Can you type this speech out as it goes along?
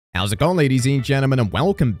How's it going, ladies and gentlemen, and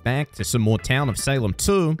welcome back to some more Town of Salem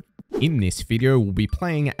 2. In this video, we'll be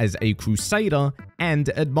playing as a Crusader and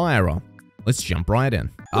Admirer. Let's jump right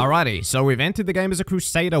in. Alrighty, so we've entered the game as a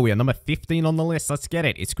Crusader. We are number 15 on the list. Let's get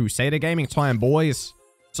it. It's Crusader gaming time, boys.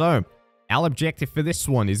 So, our objective for this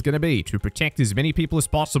one is going to be to protect as many people as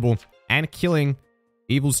possible and killing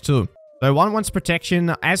evils too. So, one wants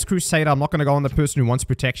protection. As Crusader, I'm not going to go on the person who wants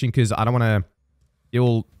protection because I don't want to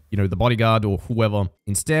kill, you know, the Bodyguard or whoever.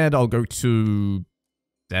 Instead, I'll go to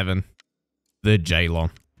 7. The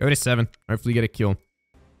Jailor. Go to 7. Hopefully get a kill.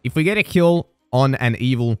 If we get a kill on an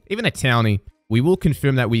evil, even a townie, we will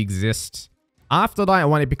confirm that we exist. After night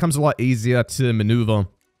 1, it becomes a lot easier to maneuver.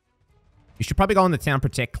 You should probably go on the town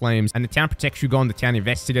protect claims, and the town protect should go on the town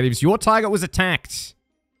investigatives. Your target was attacked.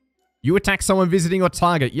 You attacked someone visiting your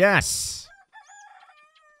target. Yes.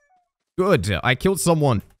 Good. I killed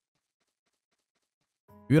someone.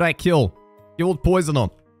 Who did I kill? Killed Poisoner.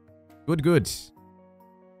 Good, good.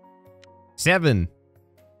 7.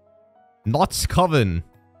 Not Coven.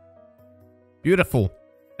 Beautiful.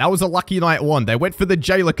 That was a lucky night 1. They went for the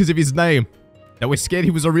Jailor because of his name. They were scared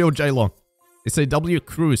he was a real Jailor. It's a W.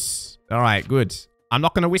 Cruz. Alright, good. I'm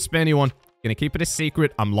not going to whisper anyone. Gonna keep it a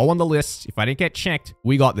secret. I'm low on the list. If I didn't get checked,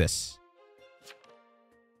 we got this.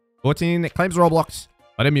 14. It claims Roblox,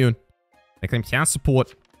 but immune. They claim town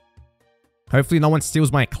support. Hopefully no one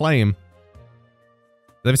steals my claim.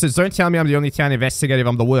 It says, don't tell me I'm the only town investigator if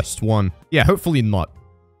I'm the worst one. Yeah, hopefully not.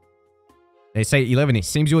 They say 11. It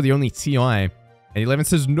seems you're the only TI. And 11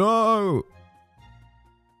 says, no.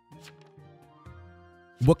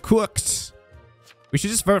 We're cooked. We should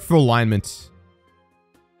just vote for alignment.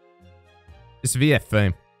 Just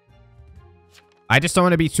VFA. I just don't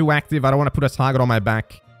want to be too active. I don't want to put a target on my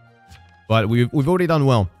back. But we've already done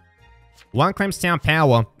well. 1 claims town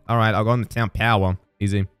power. Alright, I'll go on the town power.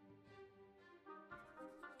 Easy.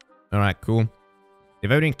 Alright, cool. They're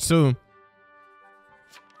voting 2.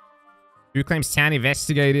 2 claims town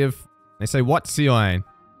investigative. They say, what CI?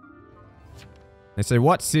 They say,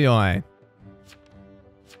 what CI?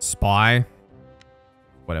 Spy.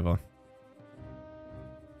 Whatever.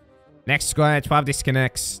 Next guy, 12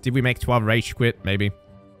 disconnects. Did we make 12 rage quit? Maybe.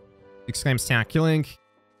 6 claims town killing.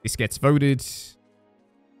 This gets voted.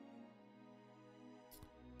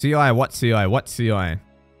 CI, what CI? What CI?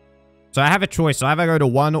 So I have a choice. So either I go to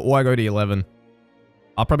 1 or I go to 11.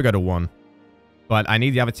 I'll probably go to 1. But I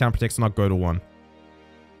need the other town protects to not go to 1.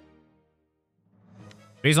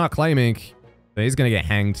 He's not claiming. So he's going to get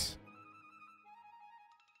hanged.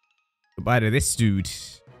 Goodbye to this dude.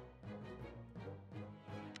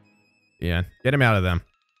 Yeah, get him out of them.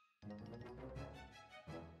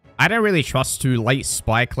 I don't really trust to late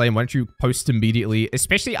spy claim. Why don't you post immediately?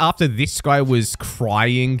 Especially after this guy was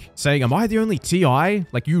crying, saying, am I the only TI?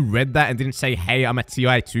 Like, you read that and didn't say, hey, I'm a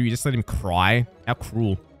TI too. You just let him cry. How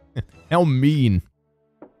cruel. How mean.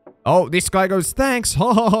 Oh, this guy goes, thanks.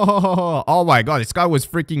 Oh my god, this guy was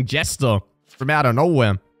freaking Jester from out of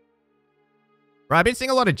nowhere. Right, I've been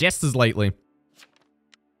seeing a lot of Jesters lately.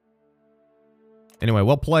 Anyway,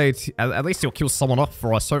 well played. At least he'll kill someone off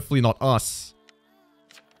for us. Hopefully not us.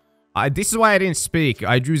 This is why I didn't speak.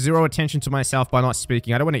 I drew 0 attention to myself by not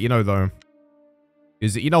speaking. I don't want to Inno, though.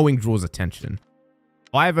 Because Innoing draws attention.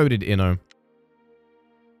 5 voted Inno.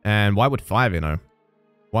 And why would 5 Inno?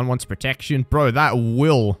 1 wants protection. Bro, that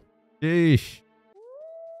will. Sheesh.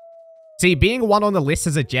 See, being 1 on the list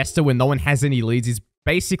as a Jester when no one has any leads is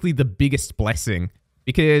basically the biggest blessing.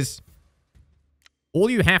 Because all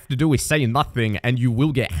you have to do is say nothing and you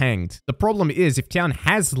will get hanged. The problem is, if town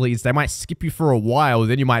has leads, they might skip you for a while,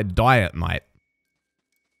 then you might die at night.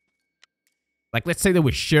 Like, let's say there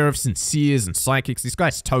were sheriffs and seers and psychics. This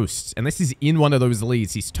guy's toast. Unless he's in one of those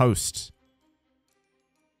leads, he's toast.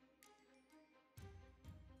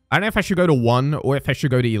 I don't know if I should go to 1 or if I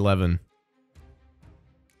should go to 11.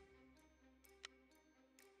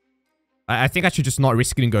 I think I should just not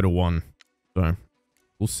risk it and go to 1. So,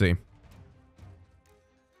 we'll see.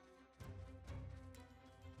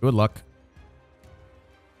 Good luck.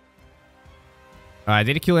 Alright,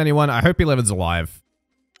 did he kill anyone? I hope 11's alive.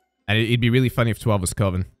 And it'd be really funny if 12 was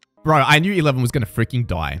Coven. Bro, I knew 11 was gonna freaking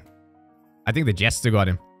die. I think the Jester got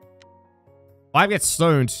him. 5 gets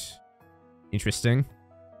stoned. Interesting.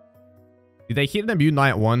 Did they hit an immune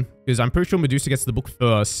night 1? Because I'm pretty sure Medusa gets the book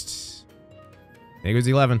first. There goes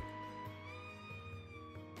 11.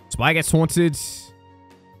 Spy gets haunted.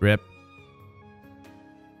 Rip.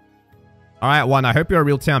 Alright, 1. I hope you're a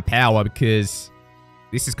real town power because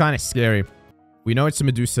this is kind of scary. We know it's a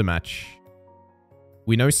Medusa match.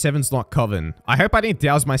 We know 7's not Coven. I hope I didn't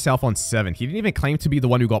douse myself on 7. He didn't even claim to be the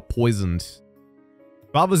one who got poisoned.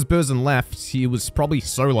 Brothers Burzen left. He was probably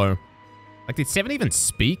solo. Like, did 7 even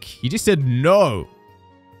speak? He just said no.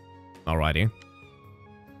 Alrighty.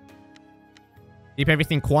 Keep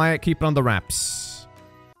everything quiet. Keep it under wraps.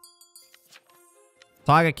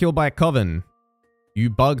 Target killed by a Coven. You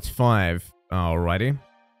bugged 5. Alrighty.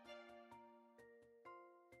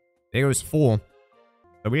 There goes 4.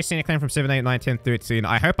 So we're seeing a claim from 7, 8, 9, 10, 13.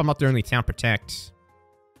 I hope I'm not the only town protect.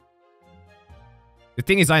 The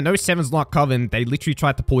thing is, I know 7's not Coven. They literally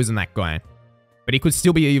tried to poison that guy. But he could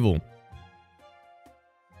still be evil.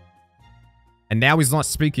 And now he's not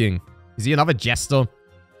speaking. Is he another Jester?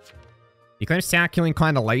 He claims town killing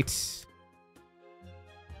kind of late.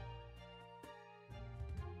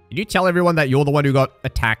 Can you tell everyone that you're the one who got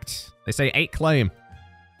attacked? They say 8 claim.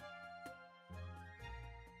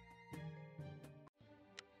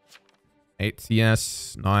 Eight,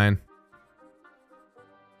 yes. 9.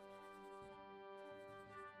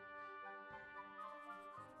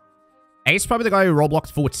 Eight's probably the guy who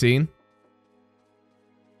rollblocked 14.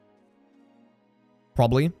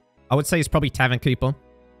 Probably. I would say he's probably Tavern Keeper.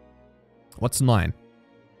 What's 9?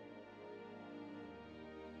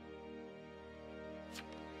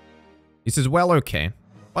 He says, well, okay.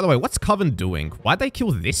 By the way, what's Coven doing? Why'd they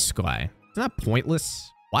kill this guy? Isn't that pointless?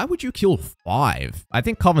 Why would you kill 5? I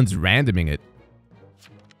think Coven's randoming it.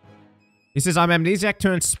 He says, I'm Amnesiac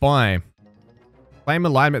turned spy. Claim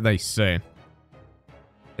alignment, they say.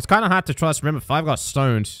 It's kind of hard to trust. Remember, 5 got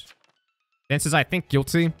stoned. Then says, I think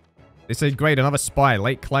guilty. They say, great, another spy.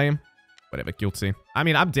 Late claim. Whatever, guilty. I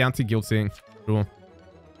mean, I'm down to guilty. Cool.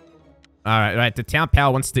 Alright, right. The town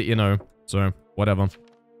power wants to, so, whatever.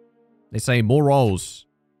 They say, more rolls.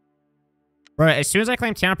 Bro, as soon as I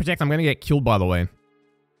claim town protect, I'm going to get killed, by the way.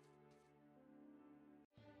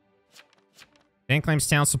 Dan claims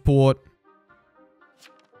town support.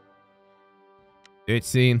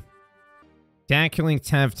 13. Town killing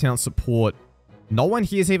Tav town support. No one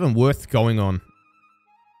here is even worth going on.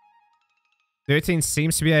 13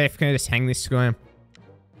 seems to be AFK. Just hang this guy.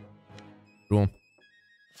 Cool.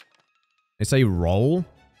 They say roll.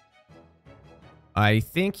 I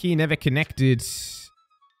think he never connected.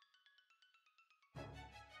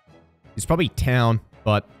 He's probably town,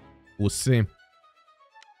 but we'll see.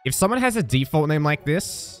 If someone has a default name like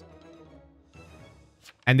this,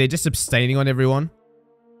 and they're just abstaining on everyone,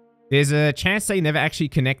 there's a chance they never actually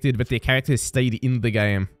connected, but their character stayed in the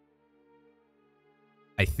game.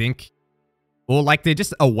 I think. Or like they're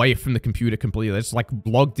just away from the computer completely. They're just like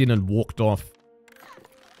logged in and walked off.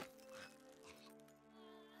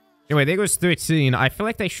 Anyway, there goes 13. I feel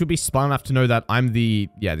like they should be smart enough to know that I'm the...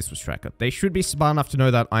 Yeah, this was Tracker. They should be smart enough to know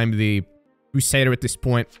that I'm the Crusader at this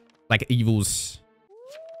point. Like evils.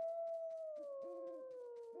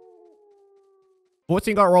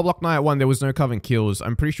 14 got rollblock night 1. There was no Coven kills.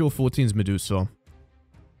 I'm pretty sure 14's Medusa.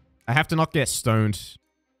 I have to not get stoned.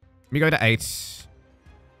 Let me go to 8.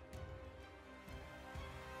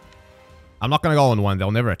 I'm not going to go on 1.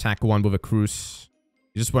 They'll never attack 1 with a Cruz.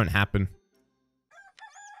 It just won't happen.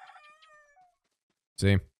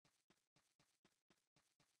 See.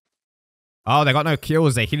 Oh, they got no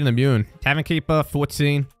kills. They hit an immune. Tavern Keeper,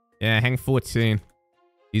 14. Yeah, hang 14.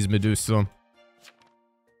 He's Medusa.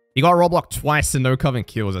 He got rollblocked twice and no Coven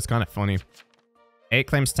kills. That's kind of funny. 8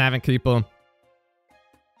 claims Tavern Keeper.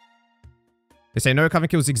 They say no Coven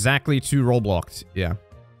kills exactly 2 rollblocked. Yeah.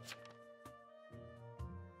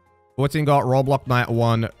 14 got rollblock night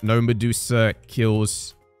 1. No Medusa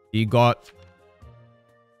kills. He got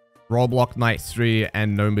rollblock night 3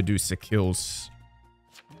 and no Medusa kills.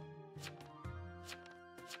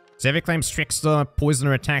 7 claims Trickster.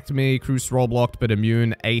 Poisoner attacked me. Cruz rollblocked but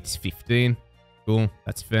immune. 8, 15. Cool.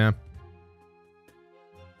 That's fair.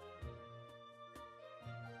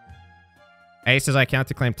 8 says I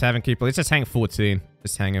counterclaim Tavern Keeper. Let's just hang 14.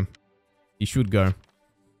 Just hang him. He should go.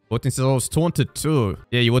 14 says I was taunted too.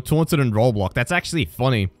 Yeah, you were taunted and rollblocked. That's actually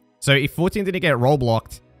funny. So if 14 didn't get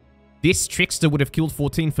rollblocked, this Trickster would have killed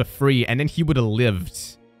 14 for free and then he would have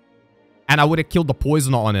lived. And I would have killed the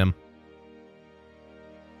poisoner on him.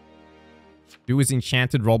 Who is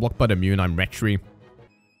enchanted, rollblocked but immune? I'm Retry.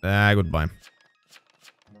 Goodbye.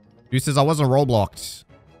 Who says I wasn't rollblocked?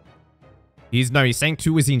 He's saying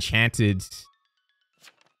 2 is enchanted.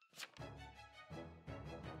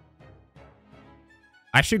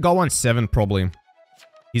 I should go on 7 probably.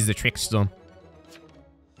 He's the Trickster.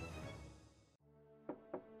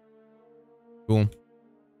 Cool.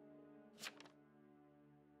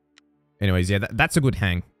 Anyways, yeah, that's a good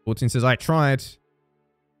hang. 14 says I tried.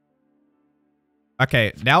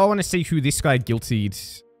 Okay, now I want to see who this guy guiltied.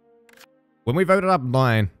 When we voted up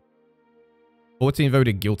 9, 14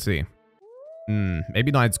 voted guilty.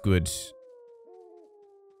 Maybe 9's good.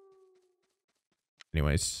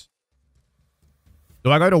 Anyways.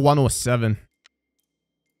 Do I go to 1 or 7?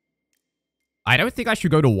 I don't think I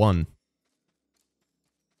should go to 1.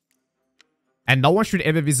 And no one should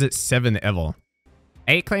ever visit 7 ever.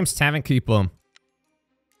 8 claims Tavern Keeper.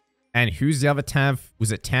 And who's the other Tav?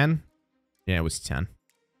 Was it 10? Yeah, it was 10.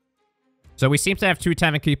 So we seem to have 2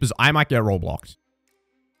 Tavern Keepers. I might get roll-blocked.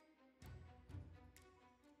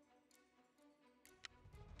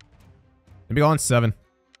 Let me go on 7.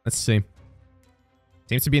 Let's see.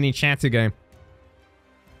 Seems to be an Enchanter game.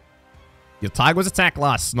 Your target was attacked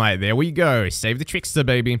last night. There we go. Save the Trickster,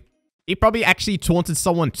 baby. He probably actually taunted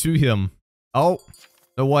someone to him. Oh,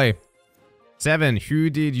 no way. 7. Who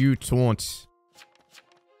did you taunt?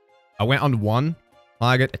 I went on 1.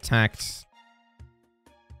 Target attacked.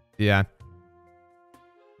 Yeah.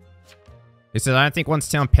 He said, I don't think 1's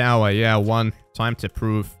town power. Yeah, 1. Time to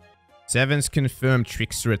prove. 7's confirmed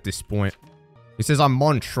Trickster at this point. He says, I'm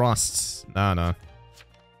Mon Trusts. No.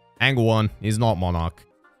 Angle 1. He's not Monarch.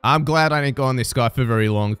 I'm glad I didn't go on this guy for very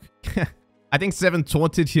long. I think 7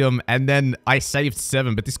 taunted him, and then I saved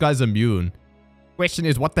 7, but this guy's immune. Question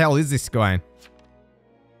is, what the hell is this guy?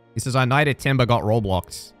 He says, I knighted 10 but got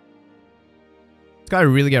rollblocked. This guy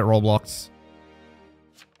really get rollblocked.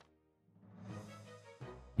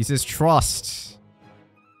 He says, trust.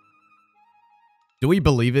 Do we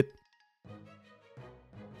believe it?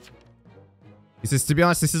 He says, to be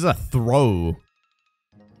honest, this is a throw.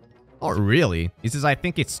 Not really. He says, I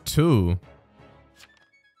think it's 2.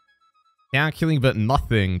 Town killing, but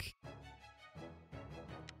nothing.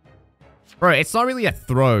 Bro, it's not really a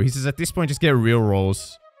throw. He says, at this point, just get real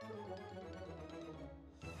rolls.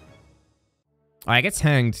 Alright, gets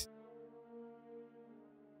hanged.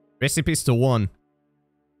 Recipes to 1.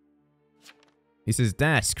 He says,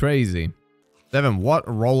 that's crazy. 7, what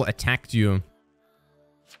roll attacked you?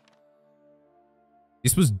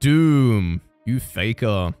 This was Doom. You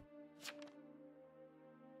faker.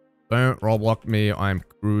 Don't rollblock me, I'm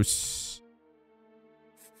Cruz.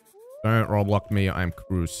 Don't rollblock me, I'm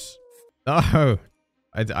Cruz. No!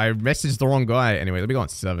 I messaged the wrong guy. Anyway, let me go on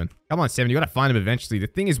 7. Come on, 7, you gotta find him eventually. The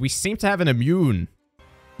thing is, we seem to have an immune.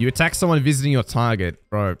 You attack someone visiting your target.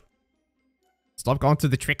 Bro. Stop going to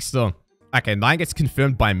the Trickster. Okay, 9 gets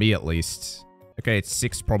confirmed by me at least. Okay, it's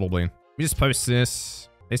 6 probably. Let me just post this.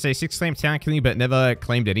 They say 6 claimed town killing, but never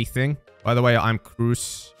claimed anything. By the way, I'm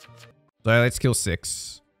Cruz. So let's kill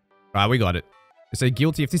 6. Alright, we got it. They say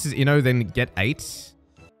guilty. If this is Inno, then get 8.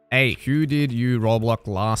 8. Who did you rollblock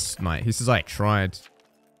last night? He says I tried.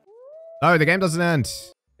 No, the game doesn't end.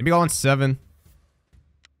 Let me go on 7.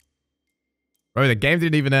 Bro, the game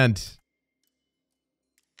didn't even end.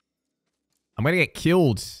 I'm gonna get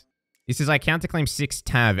killed. He says I counterclaim 6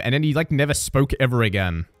 Tav, and then he like never spoke ever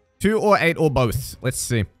again. 2 or 8 or both. Let's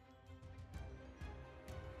see.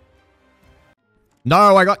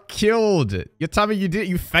 No, I got killed. You're telling me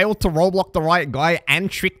you failed to rollblock the right guy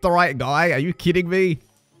and trick the right guy? Are you kidding me?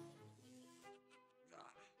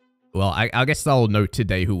 Well, I guess they'll know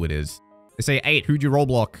today who it is. They say 8. Who'd you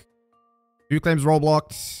rollblock? Who claims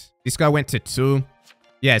rollblocked? This guy went to 2.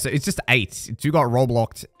 Yeah, so it's just 8. 2 got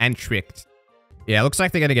rollblocked and tricked. Yeah, looks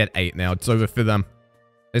like they're gonna get 8 now. It's over for them.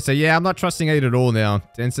 They say, yeah, I'm not trusting 8 at all now.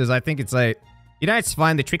 10 says, I think it's 8. You know, it's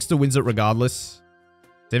fine. The Trickster wins it regardless.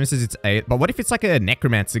 7 says it's 8. But what if it's like a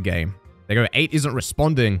Necromancer game? They go, 8 isn't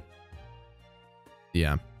responding.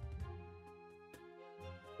 Yeah.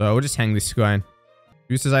 So we'll just hang this guy.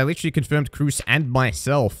 Who says, I literally confirmed Cruz and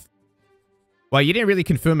myself. Well, you didn't really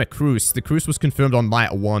confirm a Cruz. The Cruz was confirmed on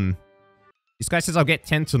night 1. This guy says, I'll get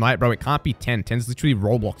 10 tonight, bro. It can't be 10. 10's literally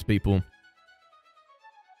rollblocked people.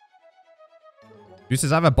 Who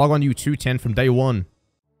says, I have a bug on you 210 from day 1.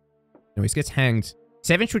 Anyways, gets hanged.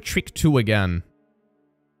 7 should trick 2 again.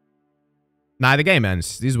 Nah, the game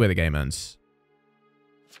ends. This is where the game ends.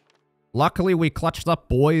 Luckily, we clutched up,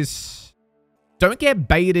 boys. Don't get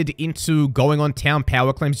baited into going on town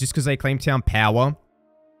power claims just because they claim town power.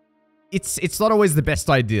 It's not always the best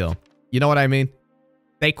idea. You know what I mean?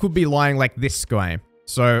 They could be lying like this guy.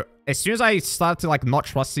 So, as soon as I started to, like, not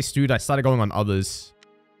trust this dude, I started going on others.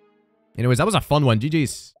 Anyways, that was a fun one.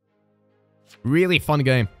 GG's. Really fun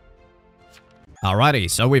game. Alrighty,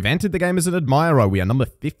 so we've entered the game as an Admirer. We are number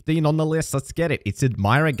 15 on the list. Let's get it. It's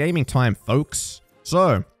Admirer gaming time, folks.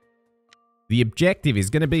 So, the objective is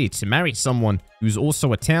going to be to marry someone who's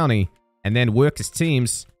also a townie and then work as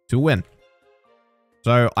teams to win.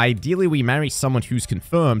 So, ideally, we marry someone who's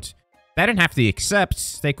confirmed. They don't have to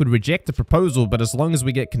accept. They could reject the proposal, but as long as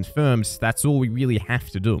we get confirmed, that's all we really have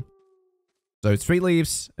to do. So, 3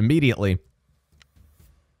 leaves immediately.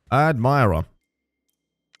 Admirer.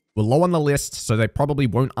 We're low on the list, so they probably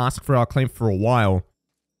won't ask for our claim for a while.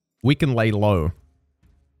 We can lay low.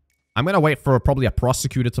 I'm going to wait for probably a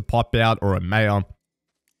Prosecutor to pop out or a Mayor.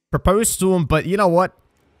 Propose to them, but you know what?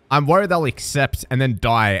 I'm worried they'll accept and then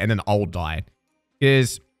die, and then I'll die.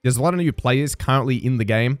 Because there's a lot of new players currently in the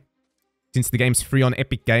game. Since the game's free on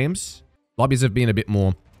Epic Games, lobbies have been a bit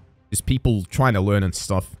more just people trying to learn and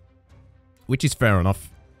stuff. Which is fair enough.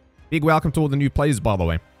 Big welcome to all the new players, by the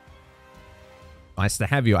way. Nice to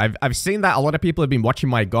have you. I've seen that a lot of people have been watching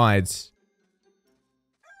my guides.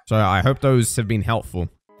 So I hope those have been helpful.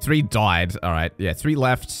 3 died. Alright, yeah, 3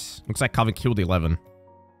 left. Looks like Coven killed 11.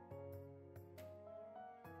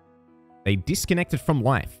 They disconnected from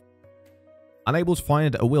life. Unable to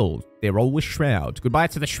find a will. Their role was Shroud. Goodbye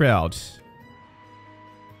to the Shroud.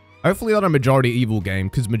 Hopefully not a majority evil game,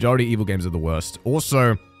 because majority evil games are the worst.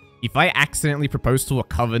 Also, if I accidentally propose to a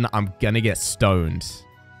Coven, I'm gonna get stoned. So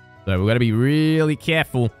we're gonna be really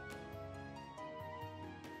careful.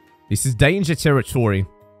 This is danger territory.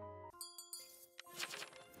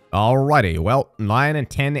 Alrighty, well, 9 and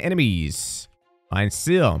 10 enemies. 9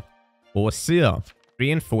 Seer. 4 Seer.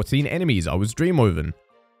 3 and 14 enemies. I was Dreamweaver.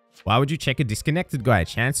 Why would you check a disconnected guy?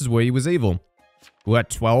 Chances were he was evil. We got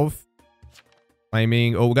 12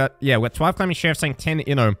 claiming... Oh, we got 12 claiming Sheriff saying 10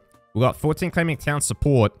 Inno. We got 14 claiming Town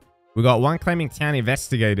Support. We got 1 claiming Town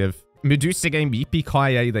Investigative. Medusa game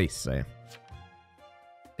Yippee-ki-yay, they say.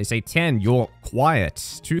 They say 10, you're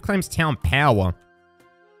quiet. 2 claims Town Power.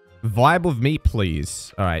 Vibe with me,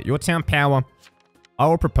 please. Alright, your Town Power. I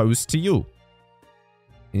will propose to you.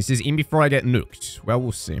 This is in before I get nuked. Well,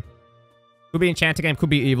 we'll see. Could be Enchanter game, could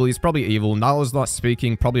be evil. He's probably evil. Nala's not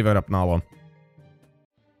speaking. Probably vote up Nala.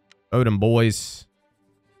 Vote him, boys.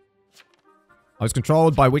 I was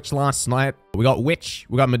controlled by Witch last night. We got Witch.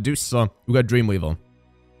 We got Medusa. We got Dreamweaver.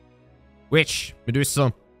 Witch,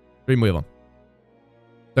 Medusa, Dreamweaver.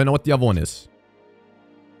 Don't know what the other one is.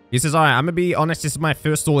 He says, alright, I'm gonna be honest. This is my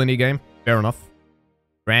first all-indie game. Fair enough.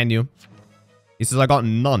 Brand new. He says, I got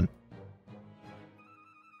none.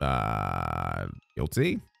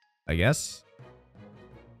 Guilty, I guess.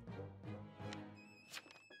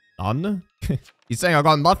 None? He's saying I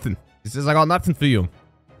got nothing. He says I got nothing for you.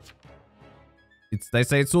 They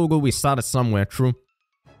say it's all good. We started somewhere. True.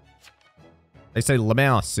 They say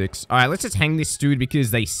Lamau 6. Alright, let's just hang this dude because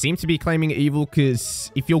they seem to be claiming evil.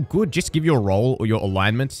 Because if you're good, just give your role or your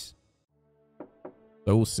alignment. So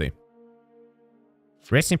we'll see.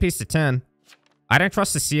 Rest in peace to 10. I don't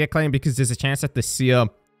trust the Seer claim because there's a chance that the Seer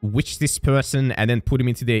witch this person and then put him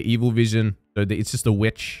into their evil vision. So it's just a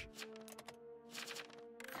witch.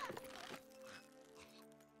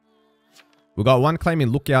 We got 1 claiming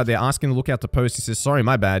Lookout. They're asking the Lookout to post. He says, sorry,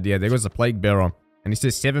 my bad. Yeah, there goes the Plaguebearer. And he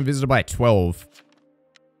says 7 visited by 12.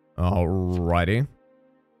 Alrighty.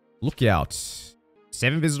 Lookout.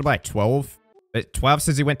 7 visited by 12. But 12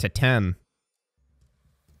 says he went to 10.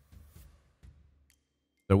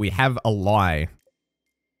 So we have a lie.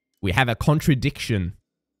 We have a contradiction.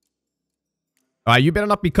 Alright, you better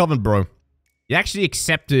not be Coven, bro. You actually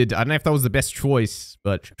accepted. I don't know if that was the best choice,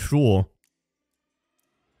 but sure.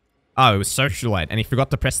 Oh, it was Socialite, and he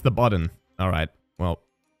forgot to press the button. Alright, well.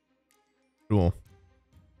 Sure.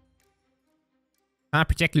 Can't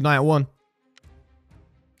protect you, Night 1.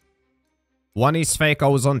 1 is fake, I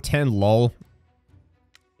was on 10, lol.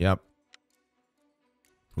 Yep.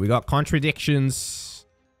 We got contradictions.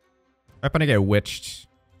 Hope I get witched.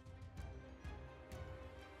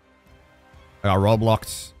 I got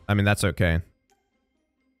robloxed. I mean, that's okay. Do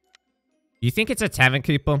you think it's a Tavern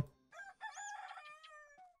Keeper?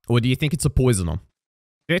 Or do you think it's a Poisoner?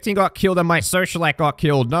 13 got killed and my Socialite got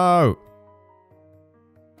killed. No!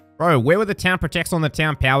 Bro, where were the Town Protects on the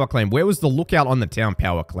Town Power claim? Where was the Lookout on the Town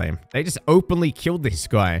Power claim? They just openly killed this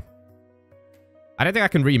guy. I don't think I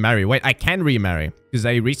can remarry. Wait, I can remarry. Because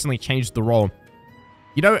they recently changed the role.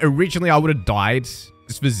 You know, originally I would have died.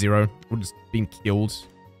 Just for 0. Would have just been killed.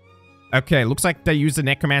 Okay, looks like they used the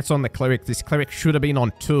Necromancer on the Cleric. This Cleric should have been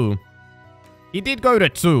on 2. He did go to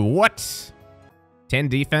 2. What? 10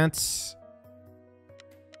 defense?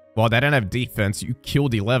 Well, they don't have defense. You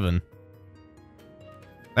killed 11.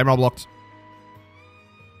 They blocked.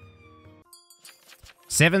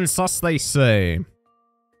 7 sus, they say.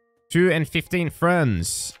 2 and 15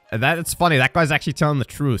 friends. That's funny. That guy's actually telling the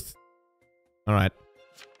truth. Alright.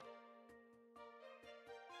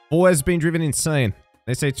 4 has been driven insane.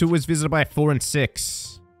 They say 2 was visited by 4 and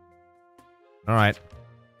 6. Alright.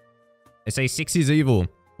 They say 6 is evil.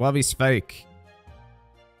 12 is fake.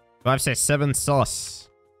 5 says 7 sus.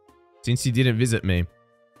 Since he didn't visit me.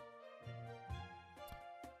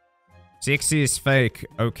 6 is fake.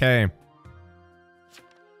 Okay.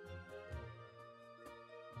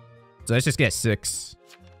 So let's just get 6.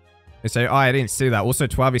 They say, oh, I didn't see that. Also,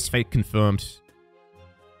 12 is fake confirmed.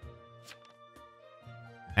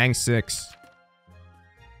 Hang 6.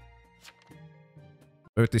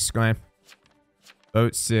 Vote this guy.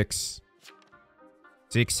 Vote 6.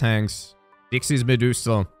 6 hangs. 6 is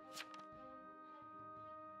Medusa.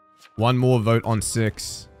 One more vote on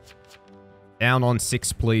 6. Down on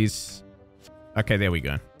 6, please. Okay, there we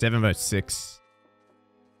go. 7 votes 6.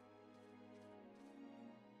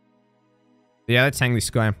 Yeah, let's hang this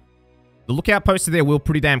guy. The lookout posted their will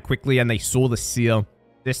pretty damn quickly and they saw the Seer.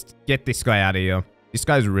 Just get this guy out of here. This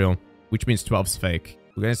guy's real, which means 12's fake.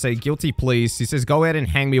 We're going to say guilty, please. He says, go ahead and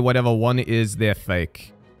hang me whatever one is, they're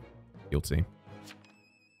fake. Guilty.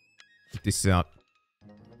 Get this out.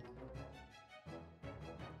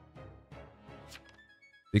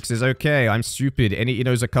 6 says, okay, I'm stupid. Any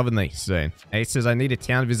Innos are Coven, they say. 8 says, I need a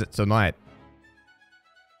town visit tonight.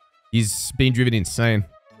 He's being driven insane.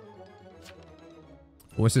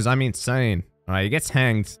 4 says, I'm insane. Alright, he gets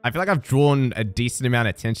hanged. I feel like I've drawn a decent amount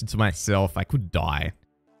of attention to myself. I could die.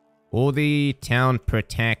 All the town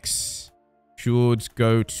protects should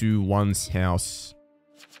go to one's house.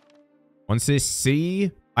 1 says,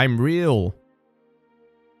 see, I'm real.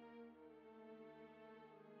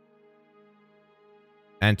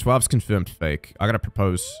 And 12's confirmed fake. I gotta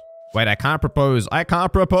propose. Wait, I can't propose. I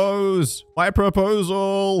can't propose. My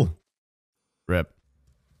proposal. Rip.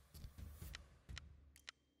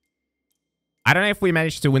 I don't know if we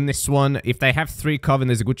managed to win this one. If they have 3 Coven,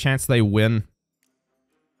 there's a good chance they win.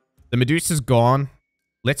 The Medusa's gone.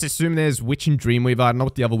 Let's assume there's Witch and Dreamweaver. I don't know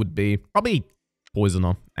what the other would be. Probably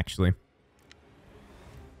Poisoner, actually.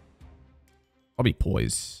 Probably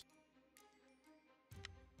Poise.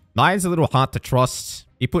 9's a little hard to trust.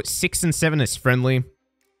 He put 6 and 7 as friendly.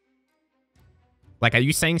 Like, are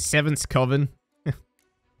you saying 7's Coven?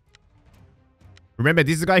 Remember,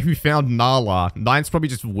 this is the guy who found Nala. 9's probably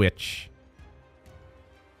just Witch.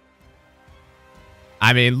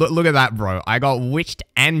 I mean, look at that, bro. I got Witched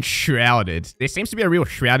and Shrouded. There seems to be a real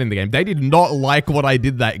Shroud in the game. They did not like what I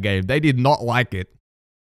did that game. They did not like it.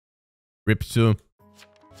 Rip 2.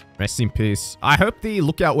 Rest in peace. I hope the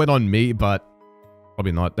lookout went on me, but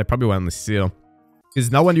probably not. They probably went on the Seer.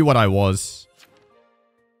 Because no one knew what I was.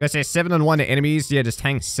 I say 7 and 1 to enemies. Yeah, just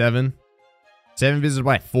hang 7. 7 visited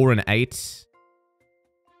by 4 and 8.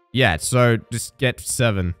 Yeah, so just get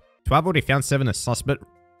 7. 12 already found 7 as sus, but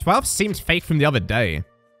 12 seems fake from the other day.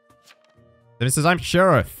 Then it says, I'm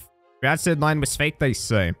sheriff. Shroud said 9 was fake, they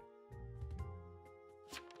say.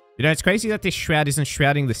 You know, it's crazy that this Shroud isn't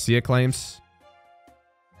shrouding the Seer claims.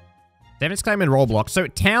 7's claiming roadblock. So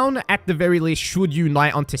town, at the very least, should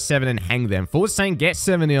unite onto 7 and hang them. 4's saying get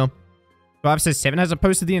 7 here. 12 says 7 hasn't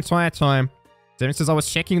posted the entire time. 7 says I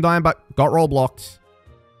was checking dying but got roadblocked.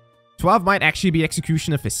 12 might actually be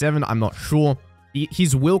executioner for 7. I'm not sure.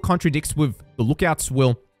 His will contradicts with the lookout's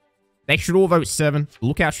will. They should all vote 7. The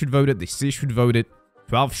lookout should vote it. The Seer should vote it.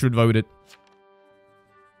 12 should vote it.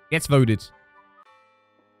 Gets voted.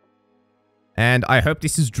 And I hope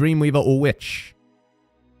this is Dreamweaver or Witch.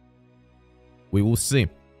 We will see.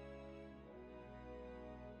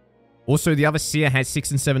 Also, the other Seer has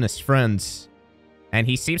 6 and 7 as friends. And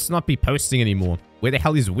he seems to not be posting anymore. Where the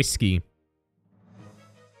hell is Whiskey?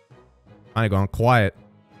 Kind of gone quiet.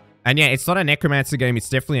 And yeah, it's not a Necromancer game. It's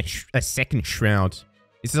definitely a second Shroud.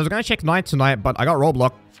 He says, I was going to check 9 tonight, but I got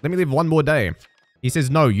roadblocked. Let me live one more day. He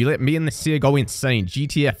says, no, you let me and the Seer go insane.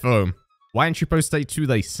 GTFO. Why didn't you post day 2,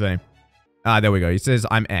 they say. Ah, there we go. He says,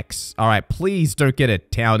 I'm X. All right, please don't get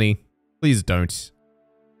it, Townie. Please don't.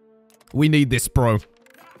 We need this, bro.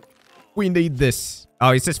 We need this.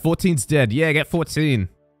 Oh, he says 14's dead. Yeah, get 14.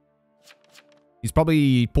 He's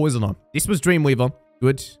probably Poisoner. This was Dreamweaver.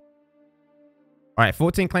 Good. Alright,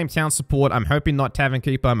 14 claim town support. I'm hoping not Tavern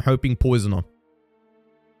Keeper. I'm hoping Poisoner.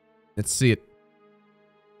 Let's see it.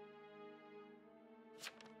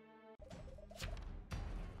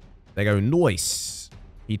 They go, nice.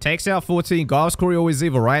 He takes out 14. Giles Corey always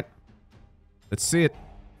evil, right? Let's see it.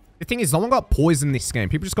 The thing is, no one got poisoned this game.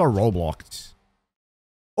 People just got roadblocked.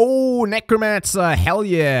 Oh, Necromancer. Hell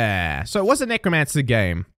yeah. So it was a Necromancer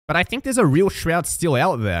game. But I think there's a real Shroud still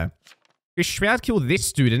out there. Because Shroud killed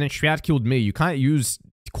this dude and then Shroud killed me. You can't use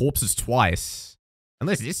corpses twice.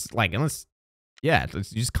 Unless this, like, yeah, you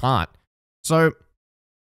just can't. So,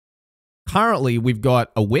 currently we've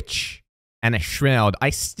got a Witch and a Shroud. I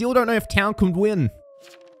still don't know if Town can win.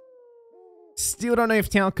 Still don't know if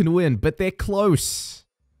Town can win, but they're close.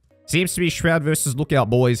 Seems to be Shroud versus Lookout,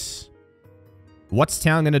 boys. What's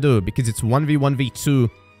Town gonna do? Because it's 1v1v2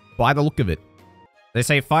 by the look of it. They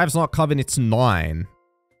say 5's not Coven, it's 9.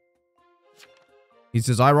 He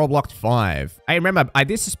says, I rollblocked 5. Hey, remember, I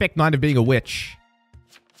did suspect 9 of being a Witch.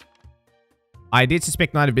 I did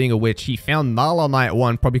suspect Knight of being a witch. He found Null on night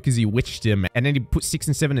 1, probably because he witched him. And then he put 6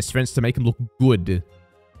 and 7 as strengths to make him look good.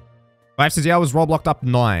 5 says, yeah, I was role blocked up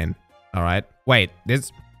 9. Alright. Wait, there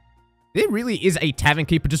really is a Tavern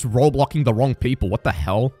Keeper just role blocking the wrong people. What the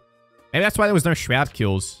hell? Maybe that's why there was no Shroud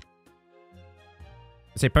kills.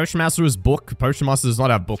 I say Potion Master is book. Potion Master is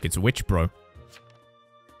not our book. It's witch, bro.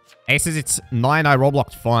 A says it's 9. I role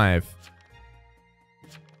blocked 5.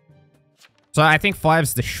 So I think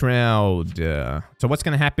 5's the Shroud. So what's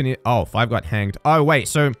going to happen here? Oh, 5 got hanged. Oh, wait.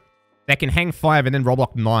 So they can hang 5 and then role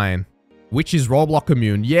block 9. Which is role block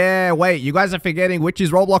immune. Yeah, wait. You guys are forgetting which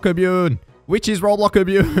is role block immune. Which is role block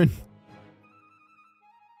immune.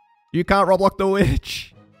 You can't role block the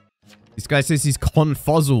witch. This guy says he's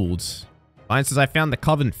confuzzled. Mine says I found the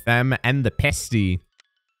Coven fam and the pesty.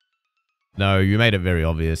 No, you made it very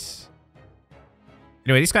obvious.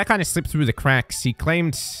 Anyway, this guy kind of slipped through the cracks. He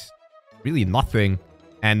claimed really nothing,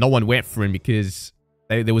 and no one went for him because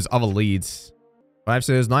there was other leads. 5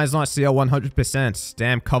 says, nice not CL 100%.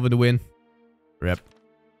 Damn, Coven to win. Rip.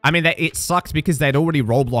 I mean, it sucks because they'd already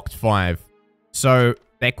role blocked 5. So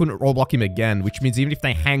they couldn't role block him again, which means even if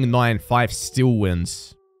they hang 9, 5 still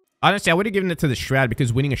wins. Honestly, I would have given it to the Shroud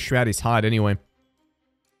because winning a Shroud is hard anyway.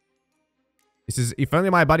 This is, if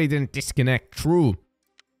only my buddy didn't disconnect. True.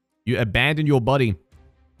 You abandoned your buddy.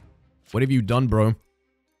 What have you done, bro?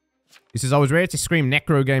 He says, I was ready to scream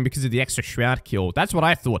Necro game because of the extra Shroud kill. That's what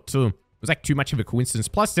I thought, too. It was like too much of a coincidence.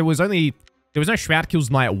 Plus, there was no Shroud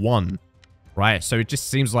kills night 1. Right? So it just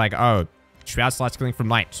seems like, oh, Shroud starts killing from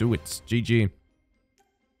night 2. It's GG.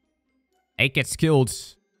 8 gets killed.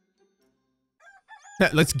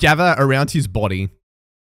 Let's gather around his body.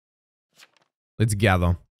 Let's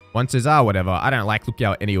gather. 1 says, ah, whatever. I don't like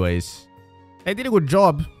Lookout anyways. They did a good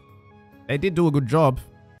job. They did do a good job.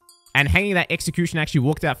 And hanging that execution actually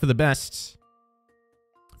worked out for the best.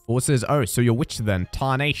 4 says, oh, so you're witch then.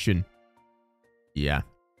 Tarnation. Yeah.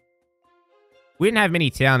 We didn't have many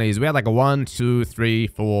townies. We had like a 1, 2, 3,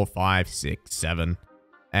 4, 5, 6, 7.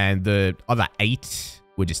 And the other 8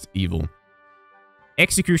 were just evil.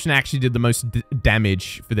 Execution actually did the most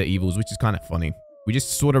damage for the evils, which is kind of funny. We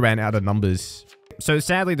just sort of ran out of numbers. So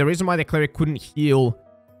sadly, the reason why the Cleric couldn't heal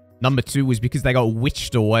number 2 was because they got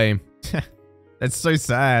witched away. That's so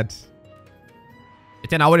sad. But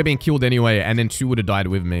then I would have been killed anyway, and then 2 would have died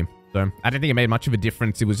with me. So I don't think it made much of a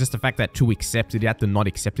difference. It was just the fact that 2 accepted. He had to not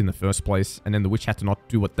accept in the first place, and then the witch had to not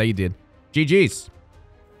do what they did. GG's.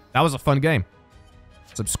 That was a fun game.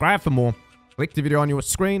 Subscribe for more. Click the video on your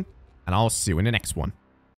screen, and I'll see you in the next one.